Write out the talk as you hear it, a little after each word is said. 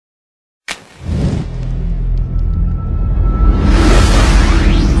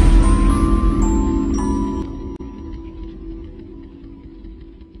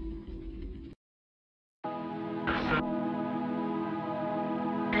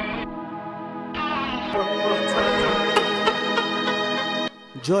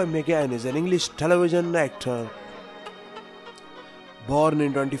Joy McGann is an English television actor. Born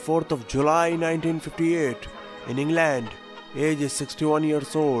in 24th of July 1958 in England, age is 61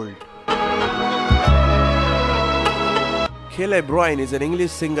 years old. Kelle Bryan is an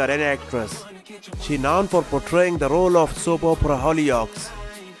English singer and actress. She is known for portraying the role of soap opera Hollyoaks.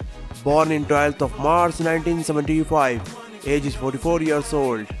 Born in 12th of March 1975, age is 44 years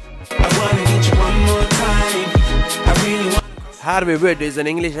old. Harvey Witt is an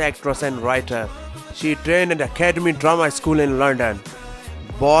English actress and writer. She trained at Academy Drama School in London.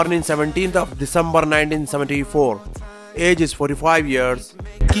 Born in 17th of December 1974, age is 45 years.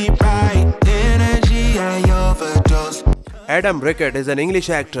 Adam Rickitt is an English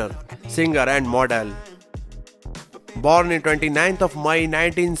actor, singer and model. Born in 29th of May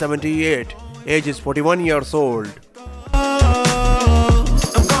 1978, age is 41 years old.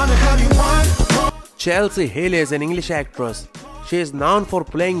 Chelsee Healey is an English actress. She is known for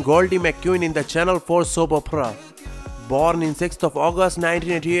playing Goldie McQueen in the Channel 4 soap opera. Born in 6th of August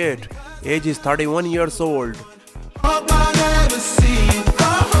 1988, age is 31 years old.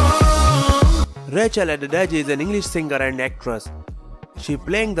 Rachel Adedeji is an English singer and actress. She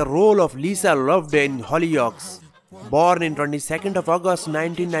playing the role of Lisa Loveday in Hollyoaks. Born in 22nd of August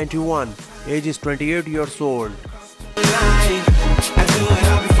 1991, age is 28 years old.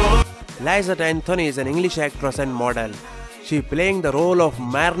 Liza Anthony is an English actress and model. She playing the role of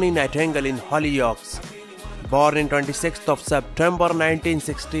Marnie Nightingale in Hollyoaks. Born in 26th of September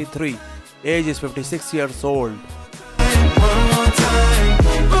 1963, age is 56 years old.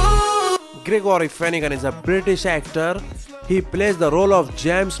 Gregory Finnegan is a British actor. He plays the role of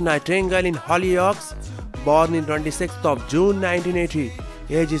James Nightingale in Hollyoaks. Born in 26th of June 1980,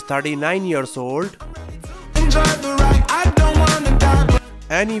 age is 39 years old.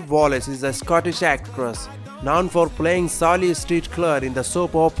 Annie Wallace is a Scottish actress, known for playing Sally Street Clare in the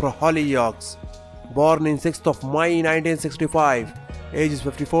soap opera Hollyoaks. Born in 6th of May 1965, age is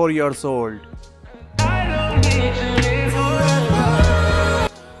 54 years old.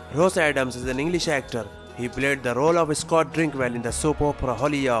 Rose Adams is an English actor. He played the role of Scott Drinkwell in the soap opera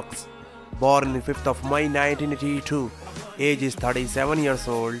Hollyoaks. Born in 5th of May 1982, age is 37 years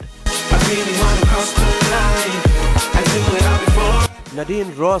old.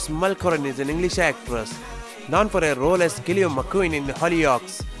 Nadine Ross Mulkerrin is an English actress, known for her role as Gillian McQueen in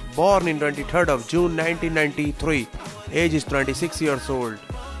Hollyoaks. Born in 23rd of June 1993, age is 26 years old.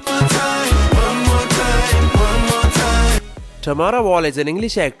 Tamara Wall is an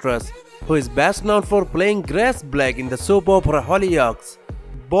English actress who is best known for playing Grace Black in the soap opera Hollyoaks.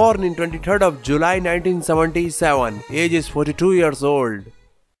 Born in 23rd of July 1977, age is 42 years old.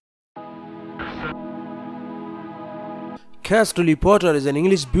 Kirsty-Leigh Porter is an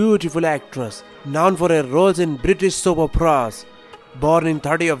English beautiful actress, known for her roles in British soap operas. Born in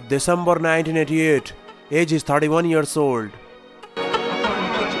 30th of December 1988, age is 31 years old.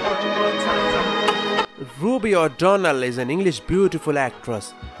 Ruby O'Donnell is an English beautiful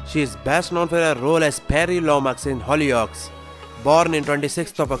actress. She is best known for her role as Perry Lomas in Hollyoaks. Born in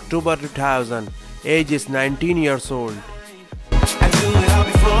 26th of October 2000, age is 19 years old.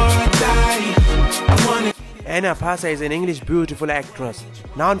 Anna Passey is an English beautiful actress,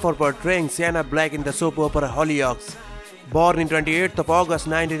 known for portraying Sienna Black in the soap opera Hollyoaks. Born in 28th of August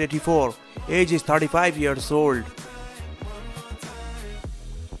 1984, age is 35 years old.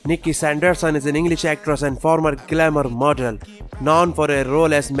 Nikki Sanderson is an English actress and former glamour model, known for her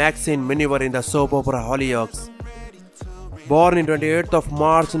role as Maxine Miniver in the soap opera Hollyoaks. Born in 28th of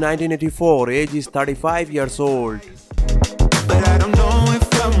March 1984, age is 35 years old.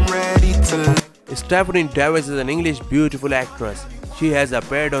 Stephanie Davis is an English beautiful actress. She has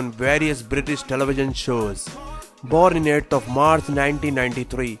appeared on various British television shows. Born in 8th of March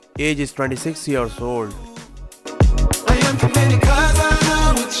 1993, age is 26 years old.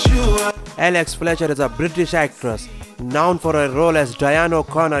 Alex Fletcher is a British actress, known for her role as Diane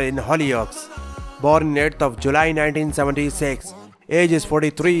O'Connor in Hollyoaks. Born in 8th of July 1976, age is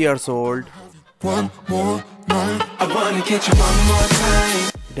 43 years old.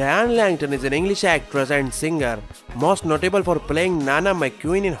 Diane Langton is an English actress and singer, most notable for playing Nana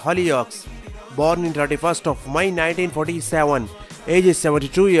McQueen in Hollyoaks. Born in 31st of May 1947, age is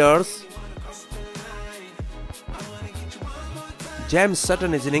 72 years. James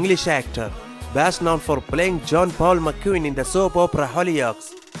Sutton is an English actor, best known for playing John Paul McQueen in the soap opera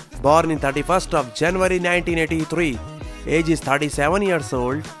Hollyoaks. Born in 31st of January 1983, age is 37 years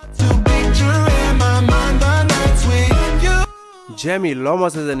old. Jamie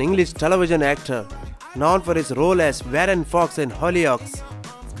Lomas is an English television actor, known for his role as Warren Fox in Hollyoaks.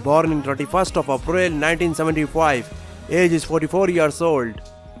 Born in 21st of April 1975. Age is 44 years old.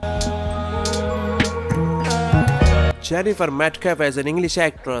 Jennifer Metcalfe is an English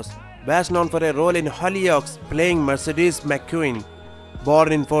actress, best known for a role in Hollyoaks playing Mercedes McQueen.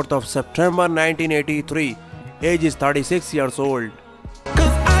 Born in 4th of September 1983. Age is 36 years old.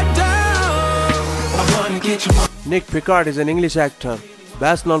 Nick Pickard is an English actor,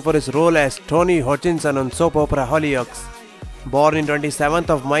 best known for his role as Tony Hutchinson on soap opera Hollyoaks. Born in 27th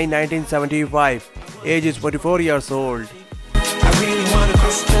of May 1975. Age is 44 years old.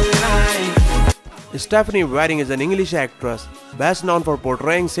 Stephanie Waring is an English actress, best known for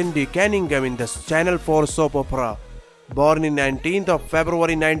portraying Cindy Cunningham in the Channel 4 soap opera. Born in 19th of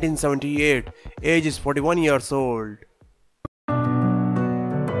February 1978. Age is 41 years old.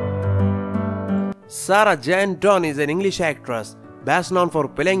 Sarah Jane Dunn is an English actress, best known for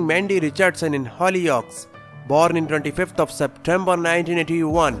playing Mandy Richardson in Hollyoaks. Born in 25th of September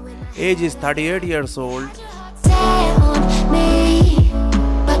 1981. Age is 38 years old.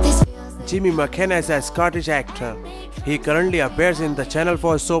 Jimmy McKenna is a Scottish actor. He currently appears in the Channel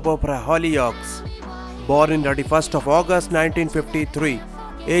 4 soap opera Hollyoaks. Born in 31st of August 1953.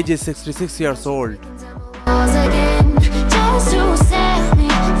 Age is 66 years old.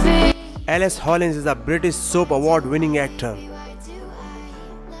 Ellis Hollins is a British soap award-winning actor.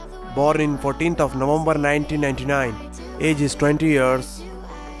 Born in 14th of November 1999. Age is 20 years.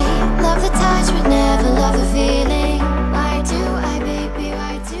 Love the touch, but never love the feeling.